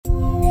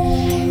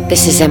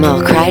This is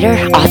Missy Crider,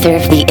 author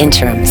of the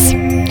INTERIMS.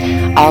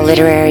 All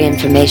literary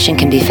information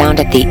can be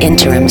found at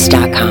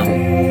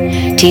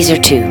INTERIMS.com. Teaser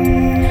 2,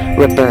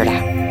 Roberta.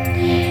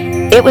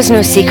 It was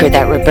no secret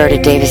that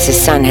Roberta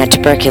Davis's son had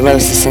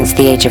tuberculosis since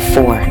the age of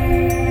 4.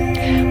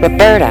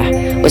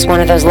 Roberta was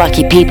one of those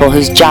lucky people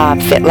whose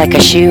job fit like a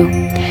shoe.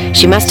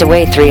 She must have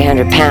weighed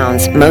 300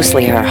 pounds,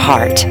 mostly her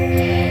heart,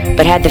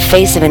 but had the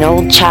face of an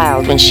old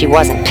child when she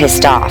wasn't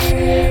pissed off,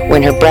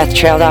 when her breath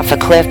trailed off a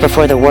cliff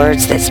before the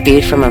words that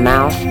spewed from her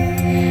mouth.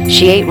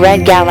 She ate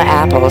red gala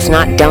apples,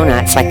 not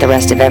donuts like the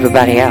rest of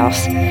everybody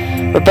else.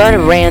 Roberta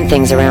ran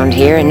things around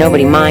here, and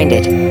nobody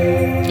minded.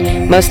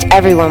 Most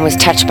everyone was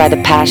touched by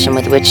the passion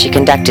with which she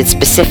conducted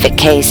specific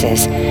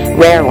cases,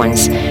 rare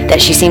ones,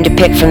 that she seemed to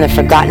pick from the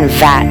forgotten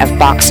vat of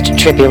boxed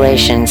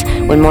tribulations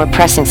when more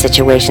pressing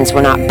situations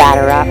were not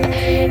batter up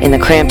in the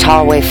cramped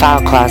hallway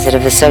file closet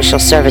of the Social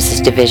Services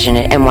Division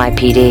at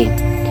NYPD.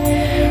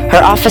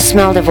 Her office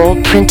smelled of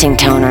old printing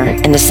toner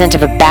and the scent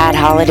of a bad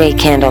holiday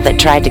candle that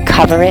tried to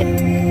cover it.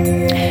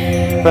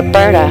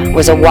 Roberta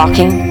was a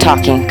walking,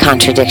 talking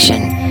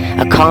contradiction,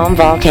 a calm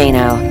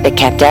volcano that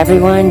kept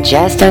everyone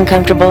just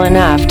uncomfortable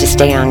enough to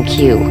stay on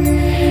cue.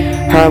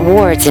 Her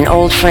awards in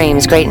old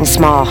frames, great and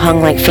small, hung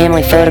like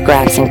family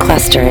photographs in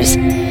clusters.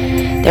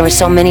 There were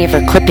so many of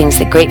her clippings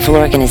that grateful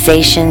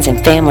organizations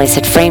and families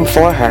had framed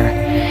for her,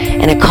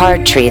 and a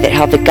card tree that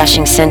held the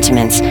gushing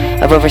sentiments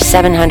of over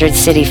 700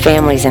 city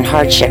families and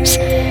hardships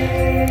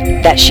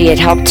that she had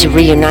helped to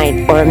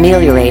reunite or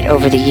ameliorate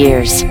over the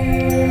years.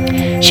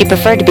 She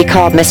preferred to be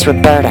called Miss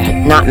Roberta,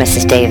 not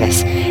Mrs.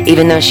 Davis,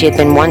 even though she had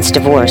been once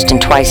divorced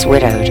and twice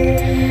widowed.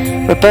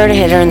 Roberta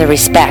had earned the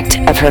respect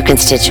of her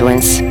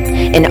constituents.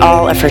 In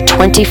all of her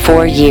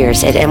 24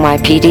 years at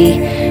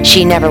NYPD,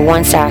 she never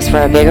once asked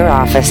for a bigger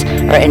office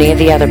or any of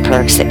the other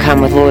perks that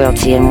come with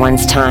loyalty in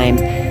one's time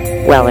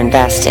well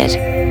invested.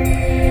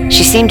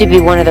 She seemed to be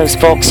one of those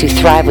folks who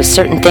thrive with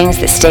certain things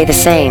that stay the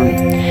same.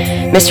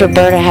 Miss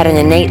Roberta had an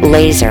innate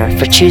laser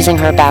for choosing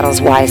her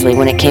battles wisely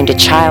when it came to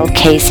child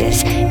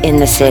cases in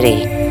the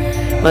city.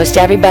 Most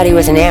everybody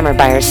was enamored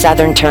by her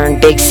southern-turned,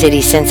 big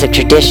city sense of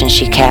tradition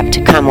she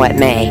kept, come what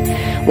may.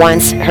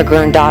 Once, her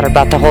grown daughter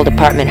bought the whole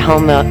department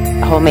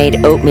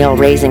homemade oatmeal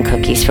raisin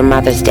cookies for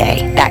Mother's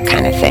Day, that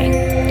kind of thing.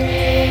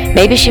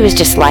 Maybe she was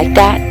just like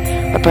that,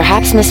 or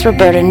perhaps Miss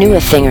Roberta knew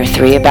a thing or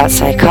three about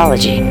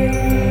psychology.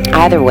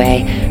 Either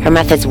way, her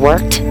methods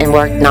worked and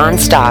worked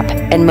non-stop,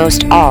 and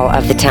most all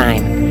of the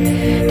time.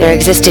 There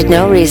existed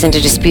no reason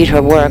to dispute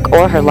her work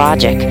or her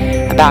logic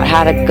about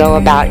how to go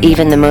about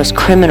even the most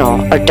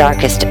criminal or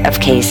darkest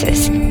of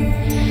cases.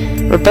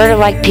 Roberta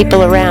liked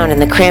people around,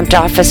 and the cramped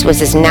office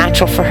was as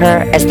natural for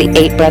her as the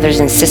 8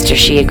 brothers and sisters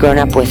she had grown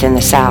up with in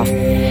the South.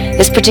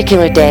 This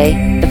particular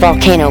day, the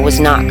volcano was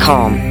not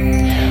calm.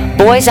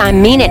 "Boys, I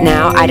mean it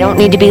now. I don't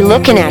need to be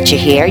looking at you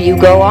here. You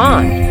go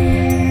on.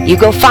 You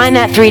go find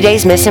that 3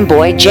 days missing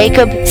boy,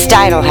 Jacob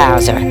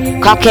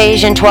Steidelhauser.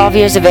 Caucasian, 12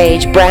 years of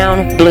age,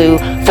 brown, blue,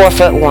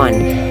 4'1".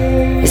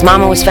 His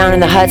mama was found in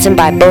the Hudson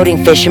by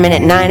boating fishermen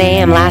at 9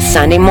 a.m. last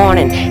Sunday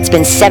morning. It's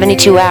been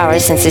 72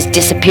 hours since his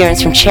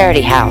disappearance from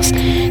Charity House.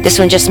 This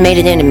one just made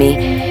it into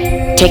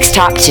me. Takes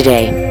talk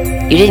today.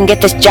 You didn't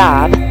get this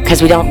job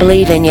because we don't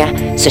believe in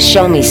you, so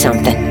show me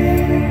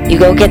something. You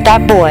go get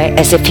that boy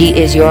as if he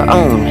is your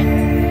own.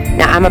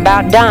 Now, I'm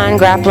about done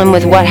grappling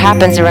with what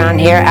happens around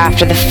here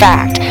after the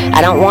fact.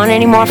 I don't want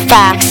any more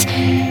facts,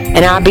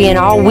 and I'll be in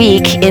all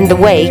week in the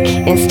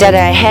wake instead of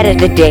ahead of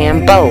the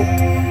damn boat.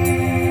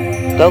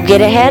 Go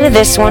get ahead of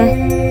this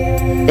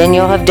one, then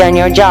you'll have done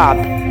your job.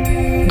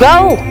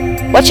 Go!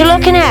 What you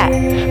looking at?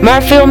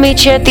 Murphy will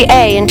meet you at the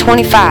A in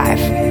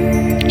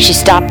 25. She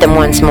stopped them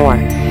once more.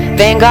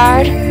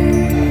 Vanguard?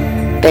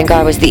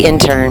 Vanguard was the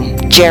intern.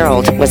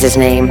 Gerald was his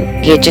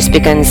name. He had just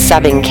begun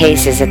subbing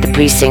cases at the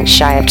precinct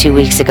shy of 2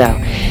 weeks ago.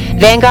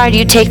 Vanguard,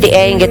 you take the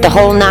A and get the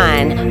whole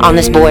 9 on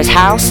this boy's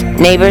house,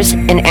 neighbors,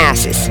 and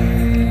asses.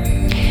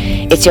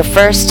 It's your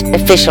first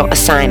official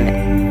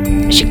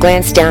assignment. She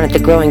glanced down at the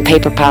growing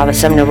paper pile that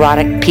some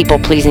neurotic,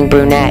 people-pleasing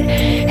brunette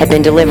had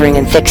been delivering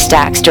in thick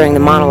stacks during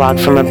the monologue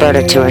from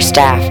Roberta to her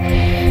staff.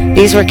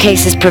 These were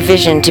cases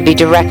provisioned to be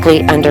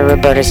directly under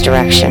Roberta's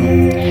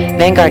direction.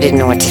 Vanguard didn't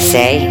know what to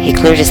say. He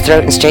cleared his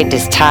throat and straightened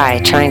his tie,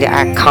 trying to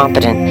act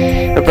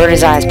competent.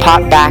 Roberta's eyes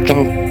popped back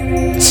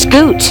and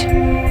 "Scoot!"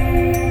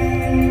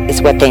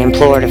 is what they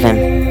implored of him,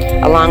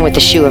 along with the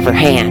shoe of her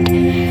hand.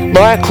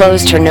 Laura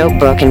closed her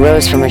notebook and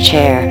rose from her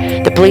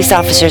chair. The police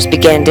officers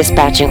began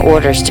dispatching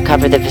orders to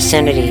cover the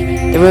vicinity.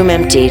 The room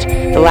emptied.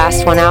 The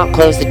last one out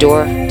closed the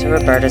door to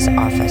Roberta's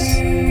office.